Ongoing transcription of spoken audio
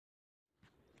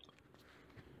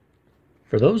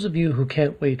For those of you who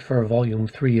can't wait for Volume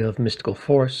 3 of Mystical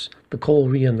Force, The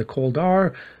Colry and the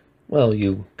Coldar, well,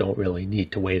 you don't really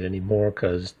need to wait anymore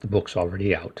because the book's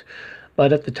already out.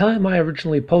 But at the time I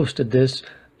originally posted this,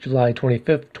 July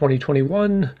 25th,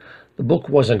 2021, the book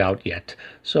wasn't out yet.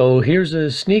 So here's a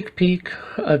sneak peek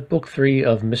at Book 3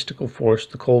 of Mystical Force,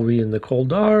 The Colry and the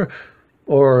Coldar,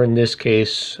 or in this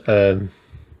case, well,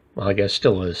 I guess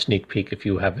still a sneak peek if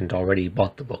you haven't already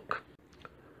bought the book.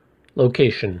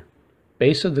 Location: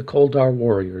 Base of the Coldar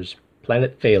Warriors,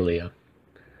 Planet Thalia.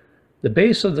 The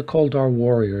base of the Coldar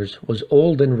Warriors was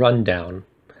old and run down.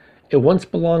 It once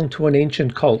belonged to an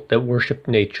ancient cult that worshipped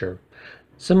nature,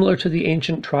 similar to the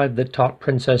ancient tribe that taught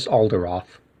Princess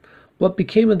Alderoth. What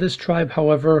became of this tribe,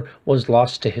 however, was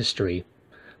lost to history.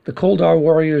 The Coldar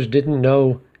Warriors didn't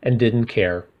know and didn't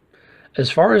care. As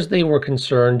far as they were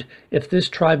concerned, if this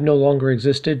tribe no longer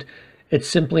existed, it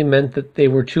simply meant that they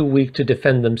were too weak to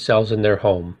defend themselves in their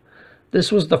home. This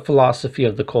was the philosophy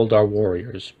of the Coldar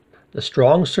Warriors. The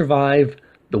strong survive,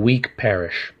 the weak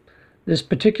perish. This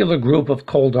particular group of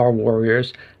Coldar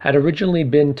Warriors had originally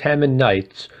been Tammin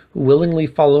Knights, who willingly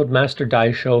followed Master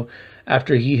Daisho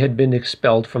after he had been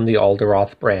expelled from the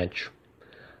Alderoth branch.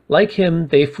 Like him,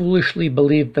 they foolishly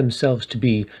believed themselves to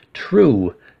be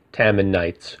true Tammin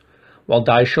Knights, while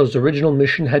Daisho's original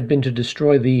mission had been to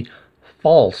destroy the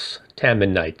false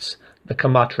Tammin Knights, the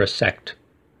Kamatra sect.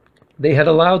 They had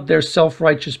allowed their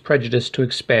self-righteous prejudice to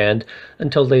expand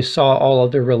until they saw all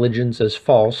other religions as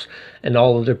false and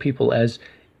all other people as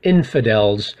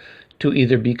infidels, to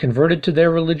either be converted to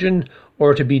their religion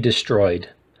or to be destroyed.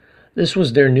 This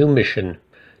was their new mission: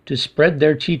 to spread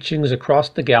their teachings across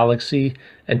the galaxy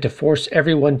and to force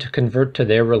everyone to convert to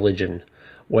their religion,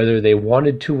 whether they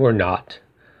wanted to or not.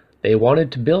 They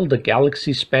wanted to build a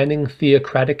galaxy-spanning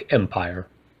theocratic empire.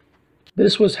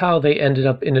 This was how they ended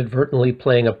up inadvertently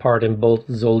playing a part in both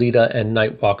Zolita and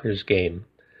Nightwalker's game.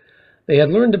 They had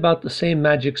learned about the same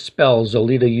magic spell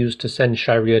Zolita used to send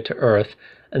Shirya to Earth,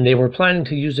 and they were planning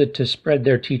to use it to spread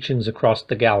their teachings across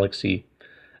the galaxy.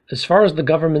 As far as the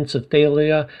governments of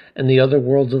Thalia and the other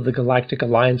worlds of the Galactic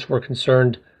Alliance were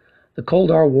concerned, the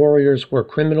Coldar Warriors were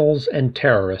criminals and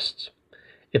terrorists.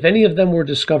 If any of them were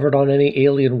discovered on any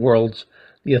alien worlds,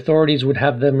 the authorities would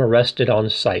have them arrested on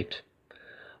sight.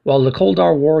 While the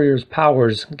Coldar Warriors'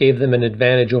 powers gave them an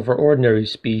advantage over ordinary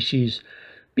species,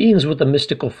 beings with a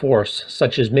mystical force,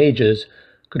 such as mages,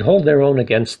 could hold their own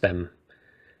against them.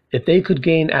 If they could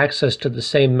gain access to the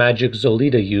same magic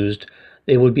Zolita used,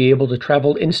 they would be able to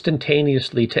travel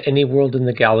instantaneously to any world in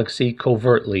the galaxy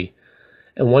covertly,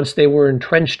 and once they were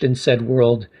entrenched in said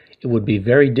world, it would be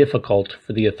very difficult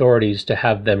for the authorities to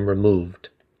have them removed.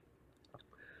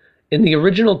 In the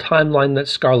original timeline that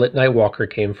Scarlet Nightwalker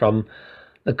came from,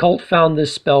 the cult found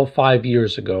this spell 5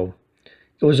 years ago.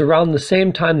 It was around the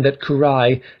same time that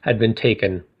Kurai had been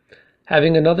taken.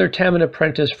 Having another Tammin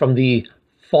apprentice from the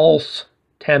false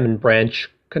Tammin branch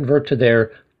convert to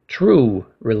their true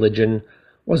religion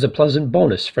was a pleasant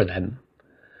bonus for them.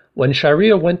 When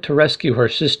Shirya went to rescue her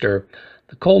sister,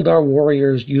 the Coldar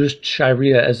Warriors used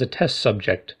Shirya as a test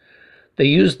subject. They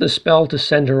used the spell to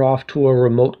send her off to a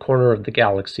remote corner of the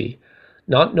galaxy,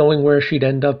 not knowing where she'd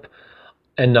end up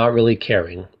and not really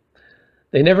caring.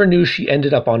 They never knew she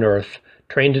ended up on Earth,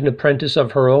 trained an apprentice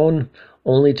of her own,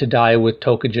 only to die with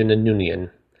Tokajin and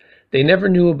Noonien. They never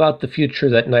knew about the future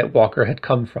that Nightwalker had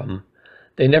come from.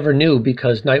 They never knew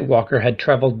because Nightwalker had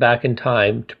traveled back in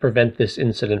time to prevent this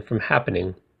incident from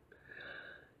happening.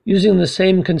 Using the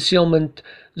same concealment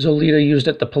Zolita used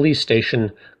at the police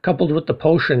station, coupled with the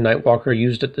potion Nightwalker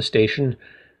used at the station,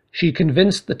 she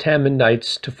convinced the Tammin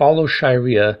Knights to follow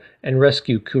Shirya and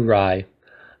rescue Kurai,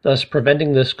 thus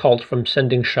preventing this cult from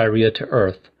sending Shirya to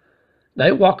Earth.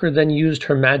 Nightwalker then used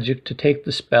her magic to take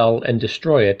the spell and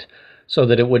destroy it, so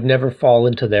that it would never fall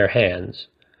into their hands.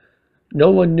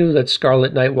 No one knew that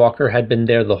Scarlet Nightwalker had been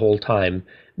there the whole time,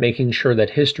 making sure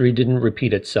that history didn't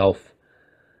repeat itself.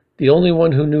 The only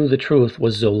one who knew the truth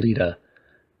was Zolita.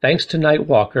 Thanks to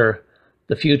Nightwalker,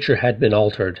 the future had been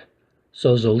altered,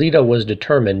 so Zolita was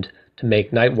determined to make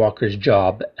Nightwalker's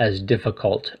job as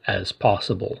difficult as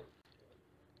possible.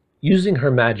 Using her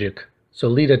magic,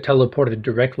 Zolita teleported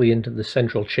directly into the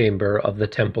central chamber of the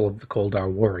Temple of the Coldar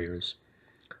Warriors.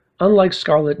 Unlike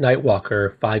Scarlet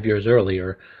Nightwalker 5 years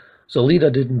earlier,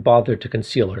 Zolita didn't bother to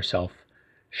conceal herself.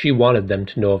 She wanted them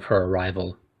to know of her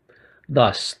arrival.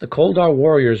 Thus, the Coldar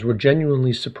Warriors were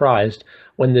genuinely surprised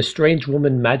when this strange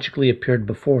woman magically appeared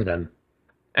before them.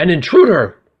 "An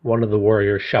intruder!" one of the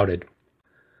warriors shouted.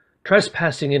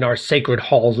 "Trespassing in our sacred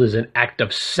halls is an act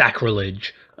of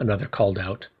sacrilege," another called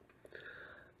out.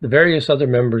 The various other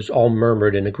members all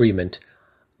murmured in agreement.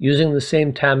 Using the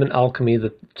same Taman alchemy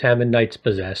that the Taman Knights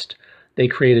possessed, they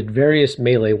created various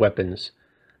melee weapons.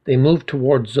 They moved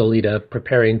towards Zolita,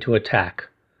 preparing to attack.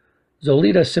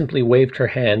 Zolita simply waved her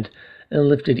hand and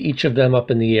lifted each of them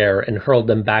up in the air and hurled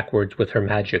them backwards with her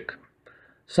magic.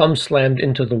 Some slammed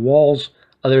into the walls,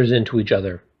 others into each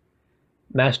other.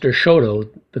 Master Shoto,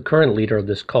 the current leader of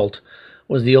this cult,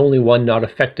 was the only one not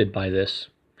affected by this.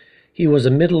 He was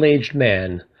a middle-aged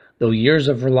man, though years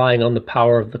of relying on the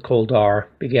power of the Koldar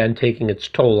began taking its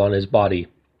toll on his body.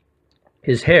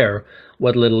 His hair,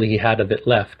 what little he had of it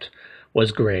left,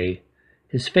 was gray.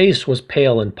 His face was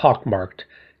pale and pockmarked,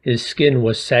 his skin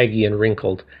was saggy and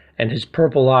wrinkled, and his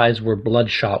purple eyes were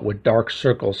bloodshot with dark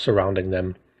circles surrounding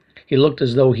them. He looked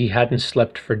as though he hadn't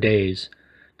slept for days.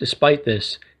 Despite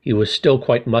this, he was still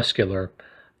quite muscular,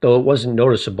 though it wasn't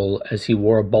noticeable as he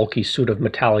wore a bulky suit of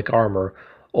metallic armor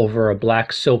over a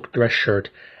black silk dress shirt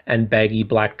and baggy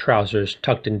black trousers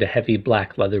tucked into heavy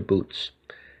black leather boots.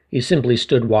 He simply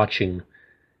stood watching.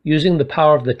 Using the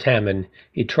power of the Taman,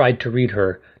 he tried to read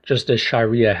her, just as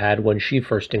Shariah had when she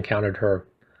first encountered her.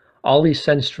 All he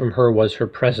sensed from her was her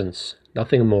presence,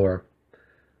 nothing more.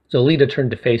 Zolita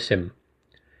turned to face him.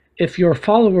 "If your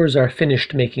followers are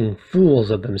finished making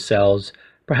fools of themselves,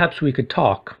 perhaps we could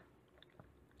talk."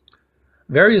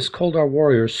 Various Koldar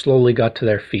warriors slowly got to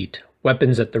their feet,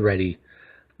 weapons at the ready,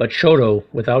 but Shoto,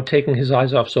 without taking his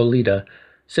eyes off Zolita,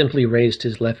 simply raised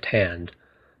his left hand.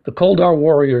 The Koldar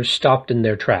warriors stopped in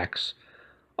their tracks.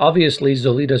 Obviously,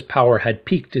 Zolita's power had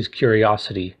piqued his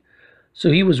curiosity, so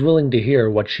he was willing to hear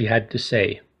what she had to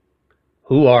say.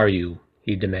 "Who are you?"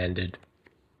 he demanded.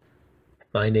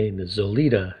 "My name is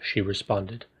Zolita," she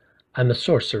responded. "I'm a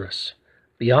sorceress.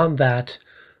 Beyond that,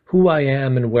 who I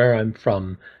am and where I'm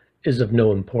from is of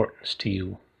no importance to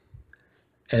you."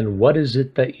 "And what is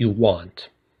it that you want?"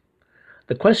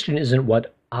 "The question isn't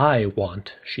what I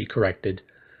want," she corrected,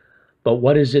 "but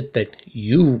what is it that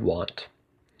you want?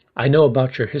 I know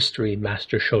about your history,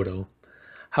 Master Shoto.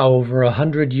 How over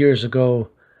 100 years ago,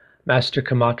 Master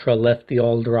Kamatra left the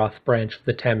Alderath branch of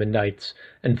the Taman Knights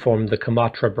and formed the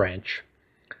Kamatra branch.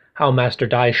 How Master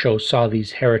Daisho saw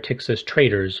these heretics as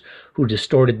traitors who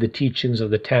distorted the teachings of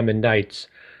the Taman Knights,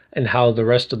 and how the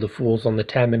rest of the fools on the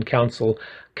Taman Council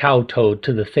kowtowed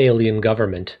to the Thalian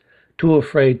government, too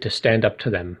afraid to stand up to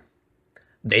them."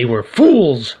 "They were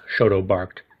fools!" Shoto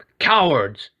barked.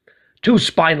 "Cowards! Too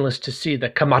spineless to see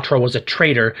that Kamatra was a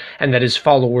traitor and that his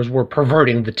followers were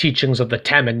perverting the teachings of the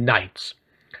Taman Knights.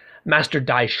 Master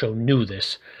Daisho knew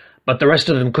this, but the rest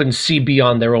of them couldn't see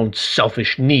beyond their own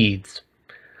selfish needs.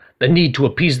 The need to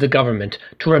appease the government,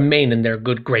 to remain in their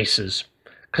good graces,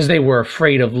 because they were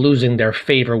afraid of losing their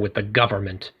favor with the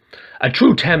government. A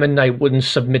true Taman Knight wouldn't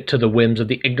submit to the whims of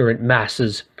the ignorant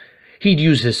masses. He'd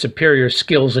use his superior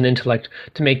skills and intellect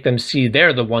to make them see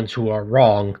they're the ones who are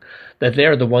wrong, that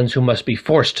they're the ones who must be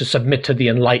forced to submit to the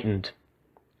enlightened."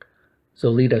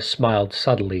 Zolita smiled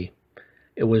subtly.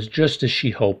 It was just as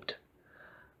she hoped.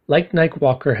 Like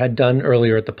Nightwalker had done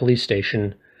earlier at the police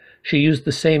station, she used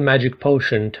the same magic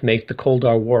potion to make the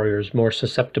Koldar warriors more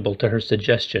susceptible to her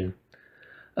suggestion.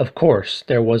 Of course,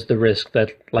 there was the risk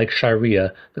that, like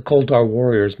Shariah, the Koldar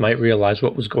warriors might realize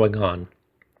what was going on.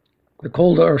 The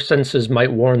Koldar senses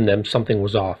might warn them something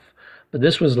was off, but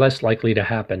this was less likely to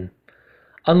happen.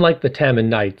 Unlike the Taman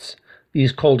Knights,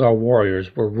 these Koldar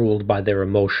warriors were ruled by their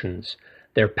emotions,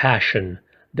 their passion,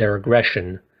 their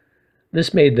aggression.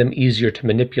 This made them easier to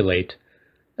manipulate.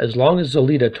 As long as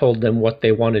Zolita told them what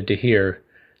they wanted to hear,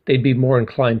 they'd be more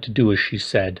inclined to do as she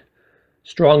said.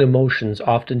 Strong emotions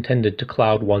often tended to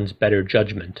cloud one's better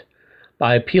judgment.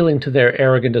 By appealing to their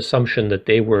arrogant assumption that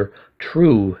they were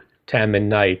true Taman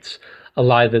Knights, a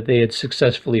lie that they had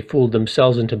successfully fooled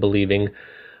themselves into believing,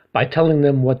 by telling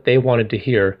them what they wanted to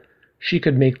hear, she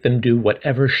could make them do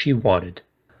whatever she wanted.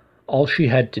 All she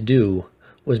had to do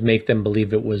was make them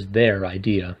believe it was their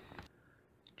idea.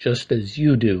 "Just as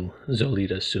you do,"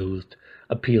 Zolita soothed,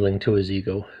 appealing to his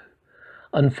ego.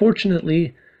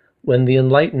 "Unfortunately, when the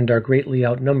enlightened are greatly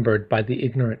outnumbered by the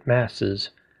ignorant masses,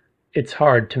 it's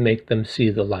hard to make them see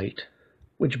the light.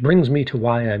 Which brings me to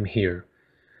why I'm here.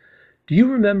 Do you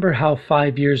remember how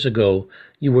 5 years ago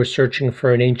you were searching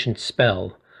for an ancient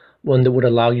spell, one that would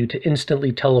allow you to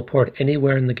instantly teleport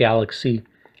anywhere in the galaxy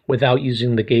without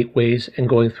using the gateways and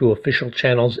going through official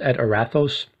channels at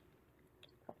Arathos?"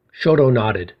 Shoto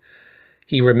nodded.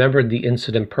 He remembered the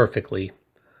incident perfectly.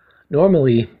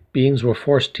 Normally, beings were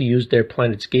forced to use their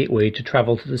planet's gateway to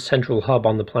travel to the central hub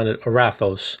on the planet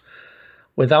Arathos.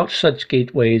 Without such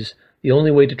gateways, the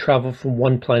only way to travel from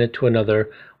one planet to another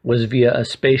was via a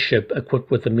spaceship equipped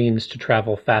with the means to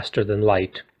travel faster than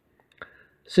light.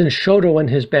 Since Shoto and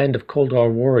his band of Koldar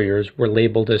warriors were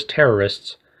labeled as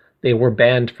terrorists, they were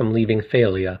banned from leaving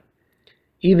Thalia.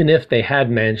 Even if they had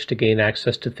managed to gain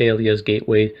access to Thalia's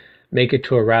gateway, make it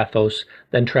to Arathos,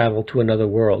 then travel to another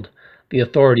world, the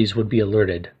authorities would be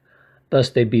alerted. Thus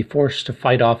they'd be forced to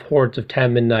fight off hordes of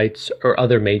Tammin Knights or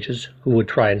other mages who would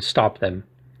try and stop them.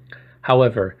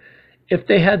 However, if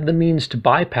they had the means to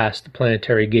bypass the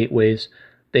planetary gateways,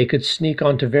 they could sneak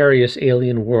onto various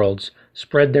alien worlds,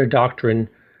 spread their doctrine,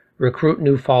 recruit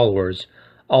new followers,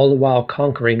 all the while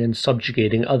conquering and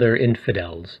subjugating other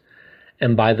infidels.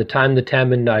 And by the time the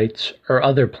Tammin Knights or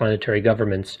other planetary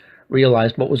governments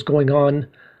realized what was going on,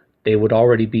 they would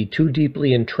already be too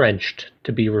deeply entrenched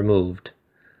to be removed.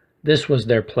 This was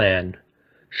their plan.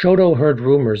 Shoto heard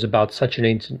rumors about such an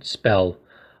ancient spell,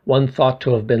 one thought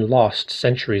to have been lost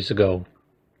centuries ago.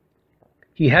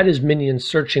 He had his minions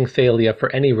searching Thalia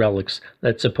for any relics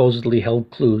that supposedly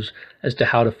held clues as to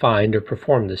how to find or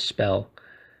perform this spell.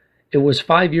 It was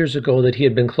 5 years ago that he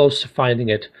had been close to finding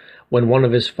it when one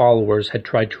of his followers had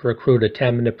tried to recruit a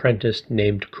Tammin apprentice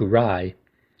named Kurai.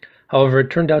 However,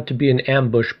 it turned out to be an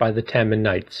ambush by the Tammin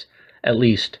Knights. At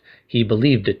least, he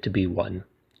believed it to be one.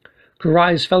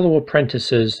 Kurai's fellow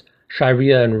apprentices,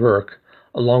 Shairia and Rurk,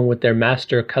 along with their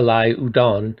master Kalai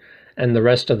Udon and the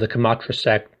rest of the Kamatra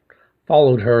sect,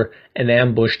 followed her and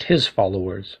ambushed his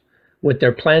followers. With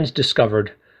their plans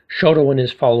discovered, Shoto and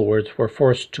his followers were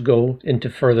forced to go into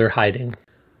further hiding.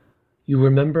 You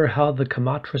remember how the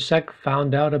Kamatra sect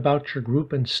found out about your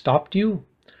group and stopped you?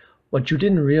 What you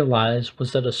didn't realize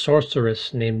was that a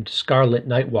sorceress named Scarlet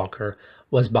Nightwalker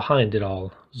was behind it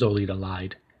all, Zolita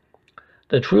lied.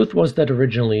 The truth was that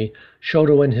originally,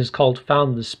 Shoto and his cult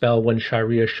found the spell when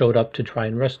Shairia showed up to try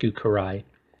and rescue Kurai.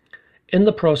 In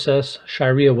the process,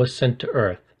 Shairia was sent to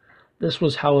Earth. This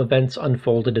was how events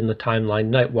unfolded in the timeline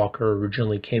Nightwalker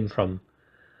originally came from.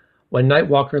 When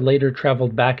Nightwalker later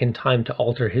traveled back in time to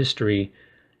alter history,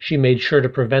 she made sure to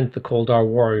prevent the Koldar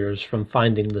warriors from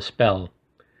finding the spell.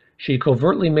 She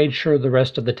covertly made sure the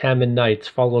rest of the Tammin Knights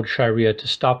followed Shairia to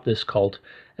stop this cult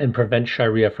and prevent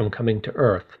Shairia from coming to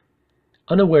Earth.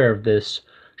 Unaware of this,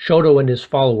 Shoto and his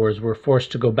followers were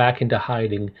forced to go back into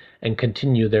hiding and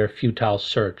continue their futile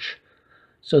search.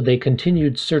 So they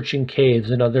continued searching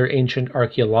caves and other ancient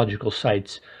archaeological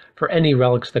sites for any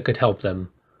relics that could help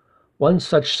them. One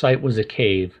such site was a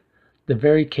cave, the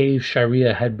very cave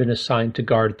Shairia had been assigned to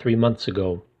guard 3 months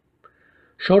ago.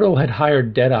 Shoto had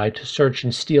hired Deadeye to search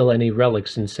and steal any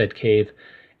relics in said cave,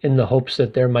 in the hopes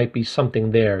that there might be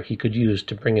something there he could use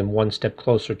to bring him one step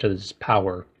closer to his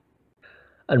power.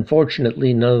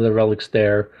 Unfortunately, none of the relics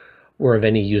there were of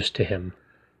any use to him.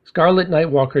 Scarlet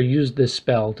Nightwalker used this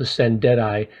spell to send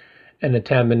Deadeye and a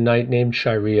Tammin Knight named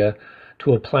Shairia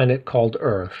to a planet called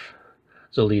Earth.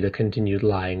 Zolita continued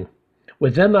lying.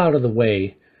 With them out of the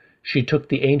way, she took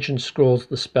the ancient scrolls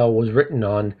the spell was written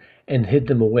on and hid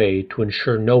them away to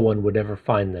ensure no one would ever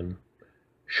find them.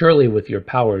 Surely with your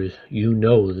powers, you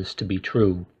know this to be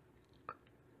true.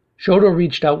 Shoto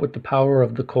reached out with the power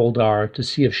of the Koldar to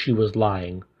see if she was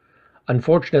lying.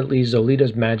 Unfortunately,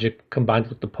 Zolita's magic, combined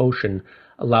with the potion,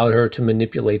 allowed her to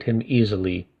manipulate him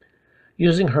easily.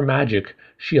 Using her magic,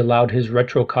 she allowed his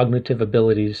retrocognitive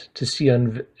abilities to see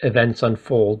events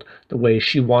unfold the way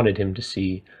she wanted him to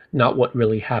see, not what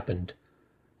really happened.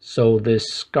 So this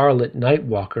Scarlet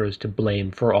Nightwalker is to blame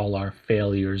for all our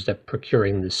failures at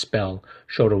procuring this spell,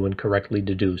 Shoto incorrectly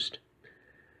deduced.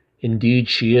 Indeed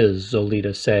she is,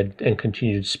 Zolita said, and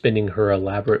continued spinning her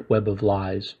elaborate web of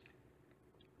lies.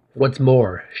 What's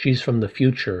more, she's from the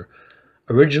future.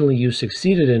 Originally you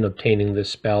succeeded in obtaining this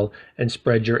spell and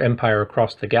spread your empire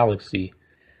across the galaxy.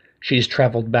 She's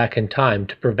traveled back in time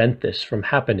to prevent this from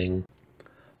happening.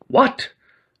 What?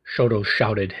 Shoto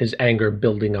shouted, his anger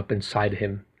building up inside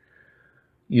him.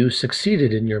 You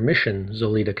succeeded in your mission,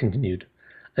 Zolita continued,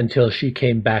 until she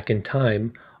came back in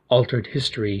time, altered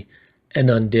history, and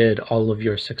undid all of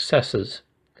your successes.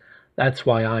 That's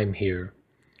why I'm here.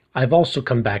 I've also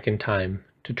come back in time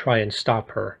to try and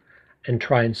stop her, and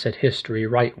try and set history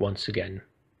right once again.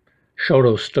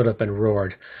 Shoto stood up and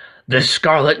roared, This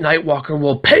Scarlet Nightwalker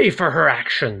will pay for her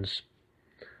actions!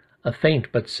 A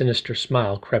faint but sinister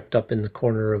smile crept up in the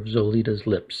corner of Zolita's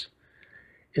lips.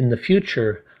 In the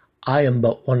future, I am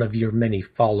but one of your many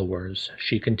followers,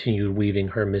 she continued weaving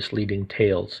her misleading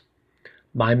tales.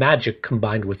 My magic,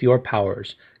 combined with your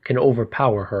powers, can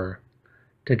overpower her.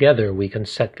 Together we can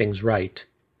set things right.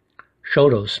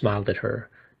 Shoto smiled at her.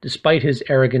 Despite his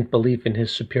arrogant belief in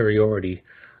his superiority,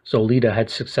 Zolita had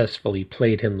successfully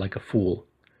played him like a fool.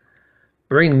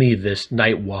 Bring me this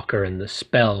Nightwalker and the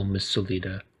spell, Miss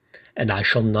Zolita, and I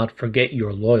shall not forget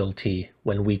your loyalty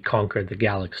when we conquer the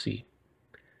galaxy.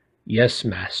 "Yes,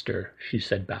 master," she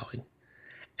said, bowing,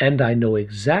 "and I know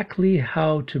exactly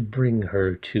how to bring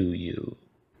her to you."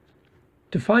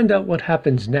 To find out what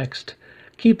happens next,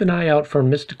 keep an eye out for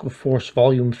Mystical Force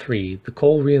Volume 3, The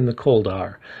Colry and the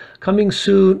Coldar, coming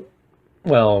soon.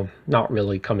 Well, not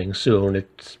really coming soon,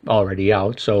 it's already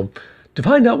out, so to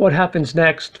find out what happens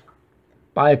next,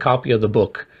 buy a copy of the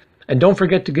book, and don't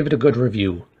forget to give it a good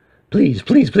review. Please,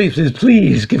 please, please, please,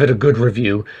 please give it a good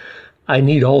review. I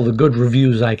need all the good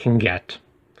reviews I can get.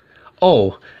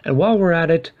 Oh, and while we're at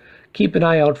it, keep an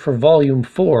eye out for Volume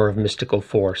 4 of Mystical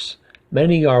Force.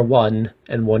 Many are 1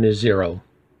 and 1 is 0.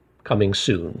 Coming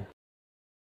soon.